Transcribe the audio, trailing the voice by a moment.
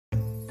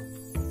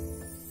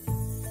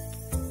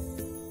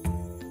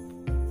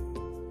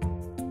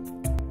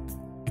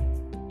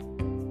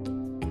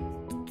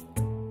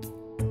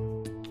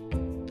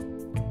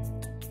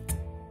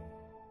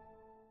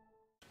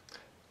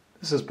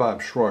This is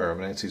Bob Schroyer of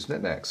Nancy's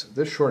Knacks.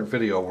 This short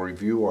video will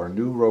review our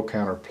new Row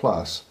Counter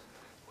Plus,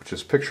 which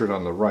is pictured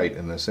on the right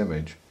in this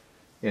image,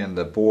 and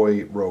the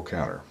Boye Row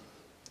Counter.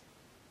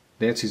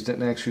 Nancy's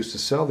Knacks used to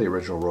sell the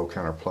original Row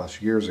Counter Plus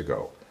years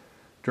ago.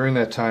 During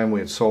that time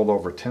we had sold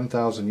over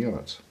 10,000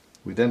 units.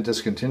 We then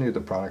discontinued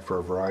the product for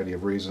a variety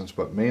of reasons,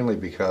 but mainly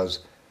because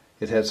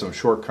it had some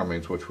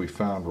shortcomings which we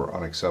found were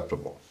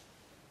unacceptable.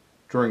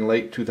 During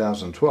late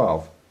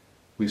 2012,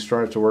 we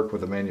started to work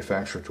with the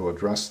manufacturer to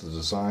address the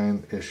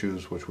design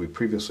issues which we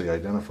previously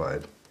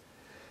identified.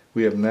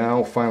 We have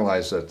now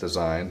finalized that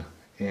design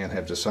and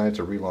have decided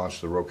to relaunch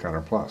the Row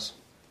Counter Plus.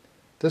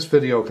 This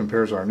video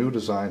compares our new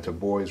design to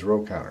Boye's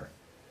Row Counter.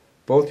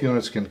 Both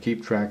units can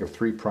keep track of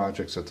 3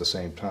 projects at the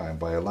same time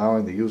by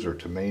allowing the user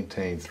to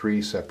maintain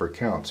 3 separate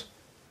counts.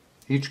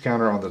 Each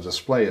counter on the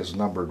display is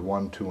numbered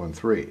 1, 2, and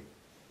 3.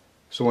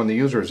 So when the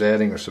user is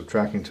adding or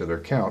subtracting to their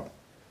count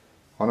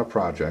on a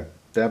project,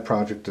 that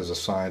project is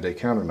assigned a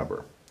counter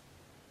number.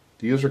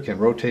 The user can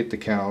rotate the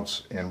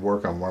counts and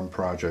work on one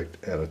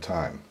project at a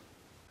time.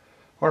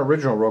 Our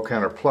original Row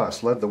Counter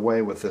Plus led the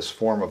way with this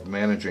form of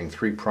managing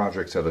 3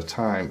 projects at a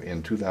time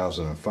in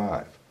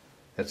 2005.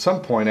 At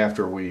some point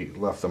after we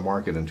left the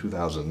market in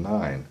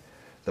 2009,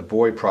 the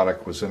Boye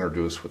product was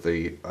introduced with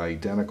the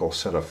identical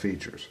set of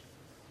features.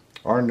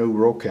 Our new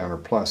Row Counter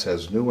Plus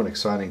has new and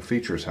exciting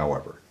features,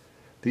 however.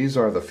 These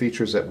are the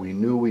features that we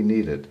knew we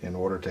needed in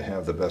order to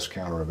have the best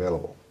counter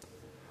available.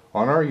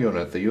 On our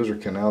unit, the user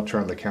can now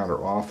turn the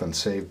counter off and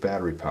save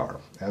battery power.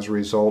 As a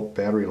result,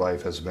 battery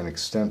life has been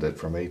extended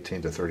from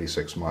 18 to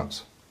 36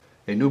 months.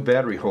 A new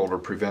battery holder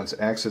prevents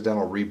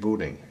accidental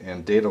rebooting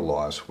and data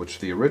loss, which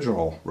the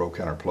original Row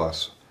Counter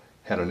Plus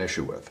had an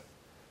issue with.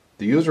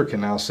 The user can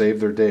now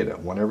save their data.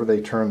 Whenever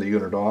they turn the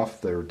unit off,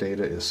 their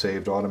data is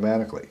saved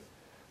automatically.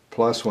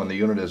 Plus, when the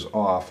unit is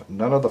off,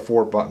 none of the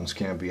 4 buttons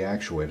can be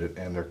actuated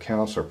and their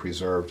counts are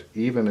preserved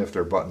even if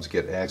their buttons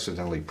get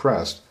accidentally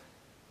pressed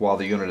while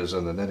the unit is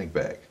in the knitting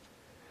bag.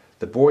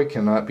 The Boye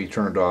cannot be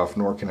turned off,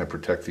 nor can it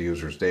protect the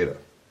user's data.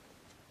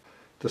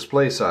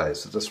 Display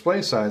size. The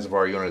display size of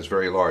our unit is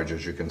very large,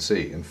 as you can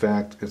see. In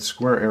fact, its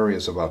square area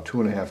is about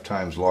 2.5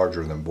 times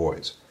larger than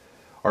Boye's.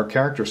 Our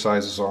character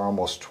sizes are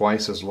almost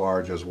twice as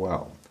large as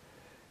well.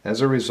 As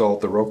a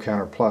result, the Row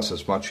Counter Plus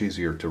is much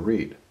easier to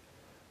read.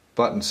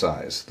 Button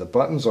size. The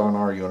buttons on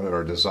our unit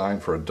are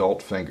designed for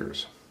adult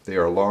fingers. They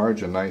are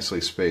large and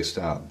nicely spaced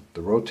out.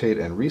 The rotate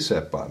and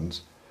reset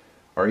buttons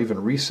are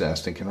even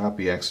recessed and cannot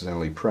be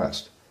accidentally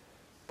pressed.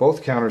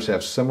 Both counters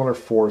have similar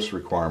force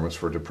requirements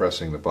for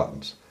depressing the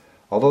buttons.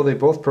 Although they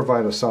both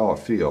provide a solid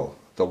feel,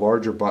 the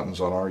larger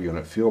buttons on our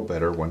unit feel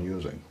better when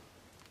using.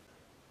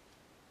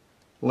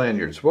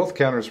 Lanyards. Both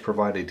counters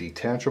provide a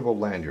detachable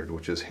lanyard,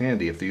 which is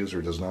handy if the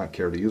user does not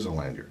care to use a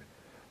lanyard.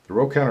 The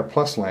Row Counter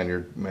Plus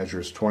lanyard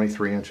measures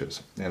 23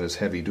 inches and is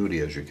heavy duty,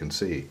 as you can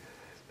see.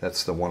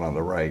 That's the one on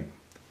the right.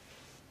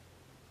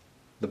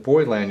 The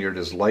Boye lanyard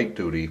is light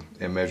duty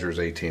and measures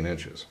 18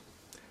 inches.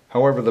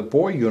 However, the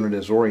Boye unit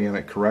is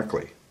oriented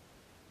correctly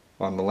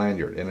on the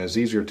lanyard and is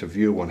easier to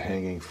view when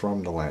hanging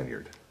from the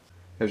lanyard.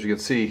 As you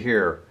can see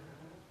here,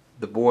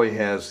 the Boye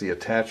has the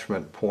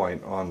attachment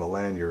point on the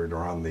lanyard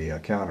or on the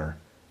counter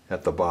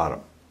at the bottom,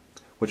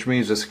 which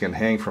means this can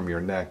hang from your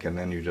neck and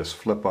then you just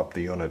flip up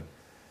the unit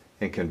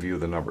and can view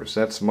the numbers.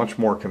 That's much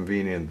more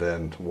convenient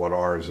than what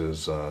ours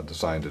is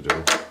designed to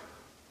do.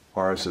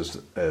 Ours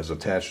is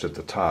attached at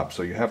the top,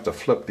 so you have to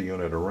flip the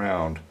unit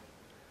around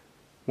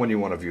when you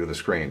want to view the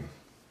screen.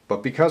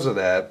 But because of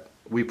that,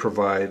 we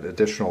provide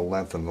additional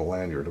length in the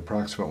lanyard,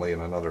 approximately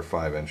another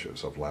 5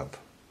 inches of length.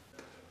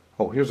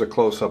 Oh, here's a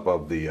close-up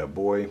of the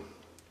Boye. You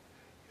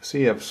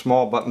see you have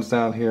small buttons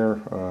down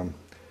here.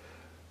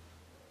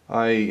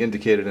 I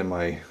indicated in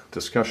my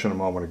discussion a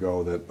moment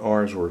ago that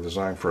ours were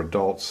designed for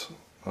adults.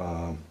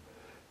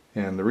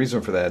 And the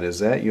reason for that is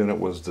that unit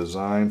was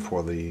designed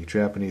for the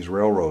Japanese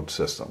railroad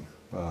system.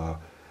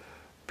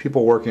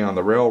 People working on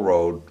the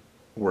railroad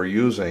were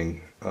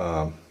using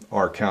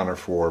our counter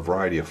for a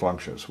variety of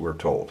functions, we're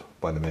told,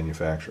 by the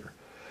manufacturer.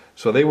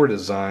 So they were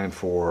designed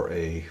for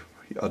an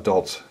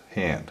adult's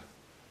hand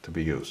to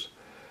be used.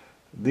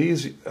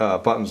 These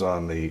buttons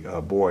on the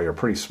Boye are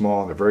pretty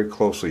small and they're very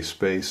closely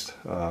spaced.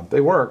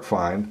 They work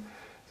fine.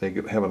 They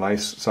have a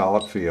nice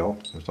solid feel.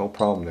 There's no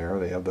problem there.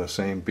 They have the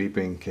same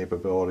beeping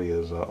capability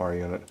as our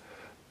unit,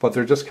 but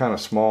they're just kind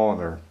of small and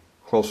they're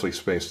closely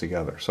spaced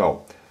together.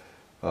 So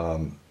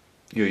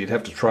you'd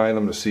have to try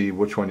them to see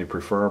which one you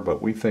prefer,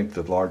 but we think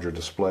the larger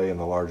display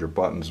and the larger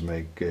buttons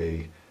make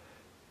a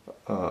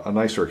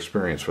nicer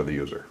experience for the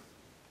user.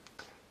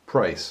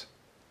 Price.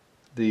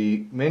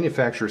 The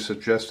manufacturer's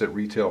suggested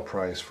retail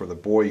price for the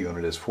Boye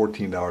unit is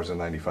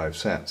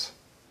 $14.95.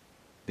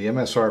 The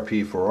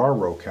MSRP for our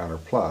Row Counter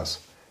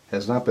Plus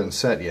has not been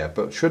set yet,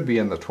 but should be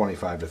in the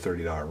 $25 to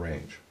 $30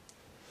 range.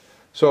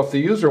 So if the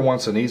user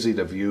wants an easy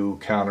to view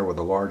counter with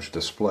a large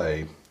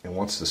display and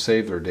wants to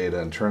save their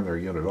data and turn their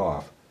unit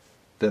off,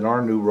 then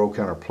our new Row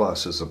Counter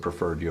Plus is the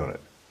preferred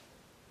unit.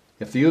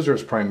 If the user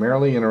is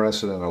primarily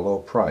interested in a low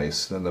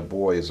price, then the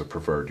Boye is a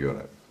preferred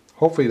unit.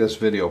 Hopefully this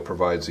video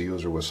provides the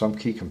user with some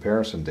key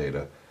comparison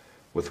data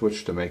with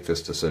which to make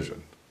this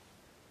decision.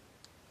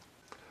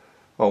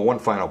 Oh, one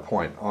final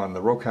point. On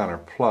the Row Counter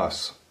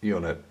Plus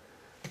unit,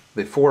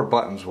 the 4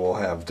 buttons will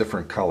have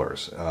different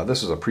colors.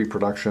 This is a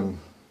pre-production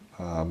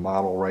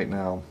model right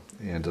now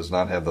and does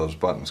not have those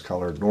buttons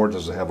colored, nor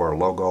does it have our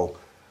logo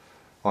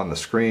on the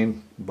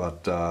screen,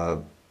 but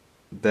those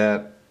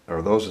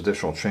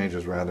additional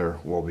changes rather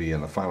will be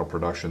in the final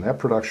production. That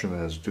production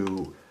is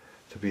due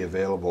to be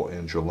available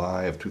in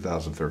July of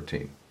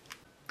 2013.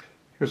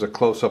 Here's a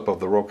close-up of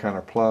the Row Counter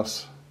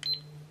Plus.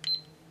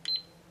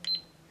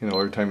 You know,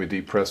 every time you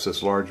depress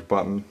this large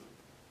button,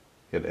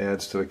 it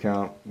adds to the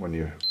count. When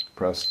you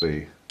press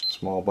the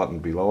small button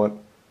below it,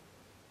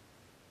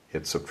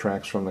 it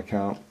subtracts from the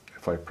count.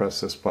 If I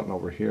press this button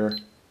over here,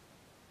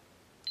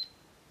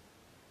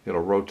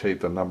 it'll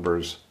rotate the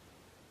numbers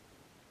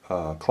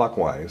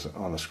clockwise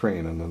on the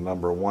screen, and the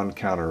number 1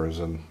 counter is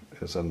in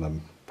the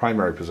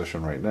primary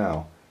position right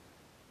now.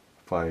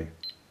 If I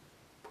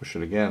push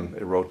it again,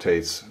 it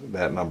rotates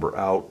that number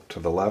out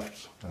to the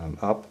left and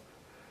up.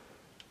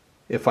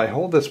 If I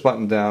hold this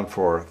button down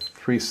for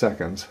 3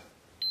 seconds,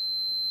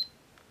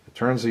 it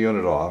turns the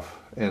unit off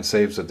and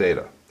saves the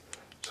data.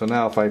 So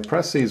now if I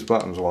press these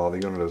buttons while the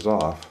unit is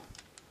off,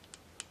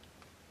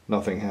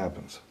 nothing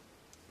happens.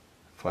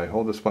 If I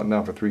hold this button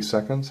down for 3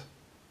 seconds,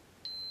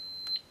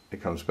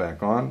 it comes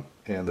back on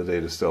and the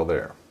data is still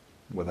there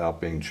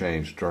without being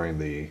changed during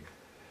the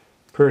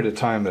period of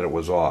time that it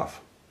was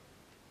off.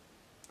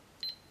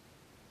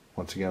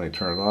 Once again, I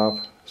turn it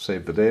off,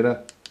 save the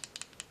data,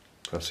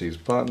 press these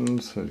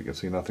buttons. As you can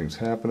see, nothing's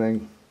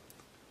happening.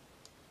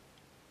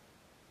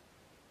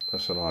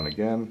 Press it on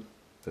again,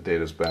 the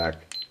data's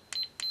back,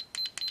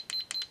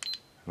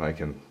 and I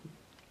can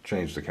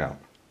change the count.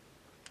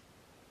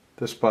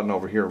 This button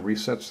over here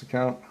resets the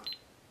count.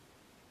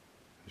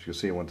 As you can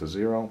see, it went to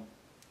 0.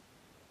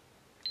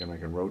 Again, I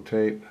can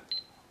rotate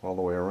all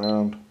the way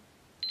around.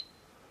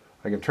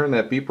 I can turn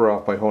that beeper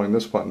off by holding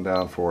this button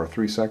down for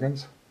 3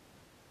 seconds.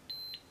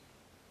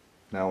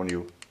 Now when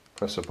you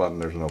press the button,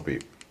 there's no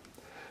beep.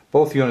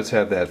 Both units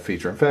have that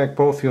feature. In fact,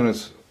 both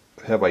units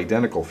have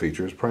identical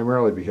features,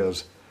 primarily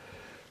because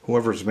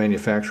whoever's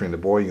manufacturing the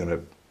Boye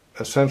unit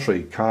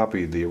essentially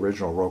copied the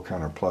original Row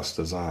Counter Plus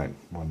design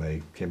when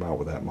they came out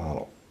with that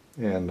model.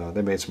 And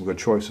they made some good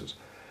choices.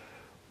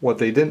 What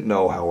they didn't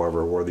know,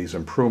 however, were these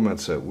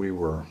improvements that we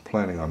were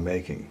planning on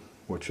making,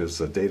 which is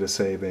the data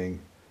saving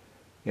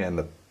and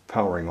the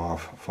powering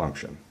off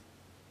function.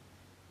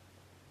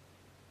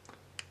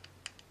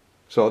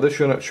 So this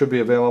unit should be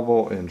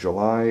available in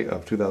July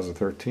of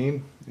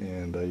 2013,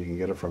 and you can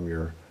get it from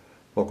your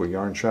local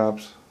yarn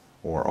shops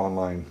or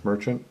online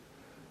merchant,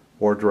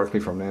 or directly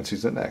from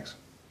Nancy's at Knacks.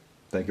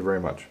 Thank you very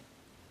much.